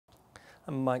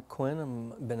I'm Mike Quinn.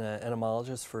 I've been an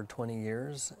entomologist for 20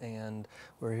 years, and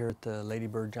we're here at the Lady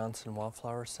Bird Johnson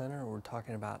Wildflower Center. We're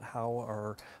talking about how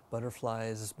our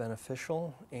butterflies is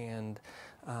beneficial, and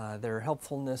their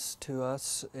helpfulness to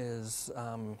us is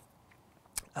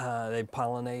they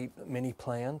pollinate many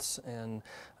plants, and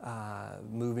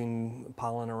moving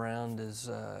pollen around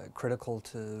is critical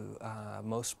to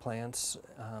most plants.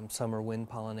 Some are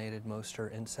wind pollinated, most are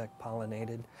insect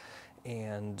pollinated.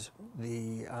 And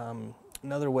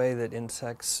another way that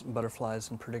insects, butterflies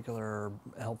in particular, are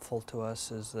helpful to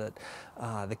us is that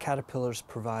the caterpillars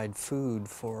provide food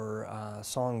for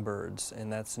songbirds,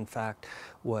 and that's in fact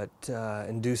what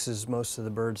induces most of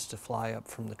the birds to fly up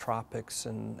from the tropics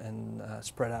and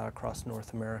spread out across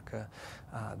North America,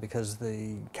 because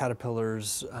the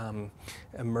caterpillars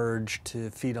emerge to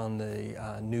feed on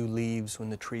the new leaves when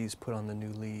the trees put on the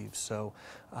new leaves. So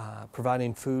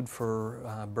providing food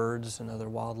for birds and other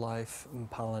wildlife and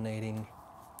pollinating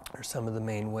are some of the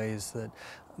main ways that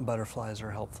butterflies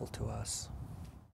are helpful to us.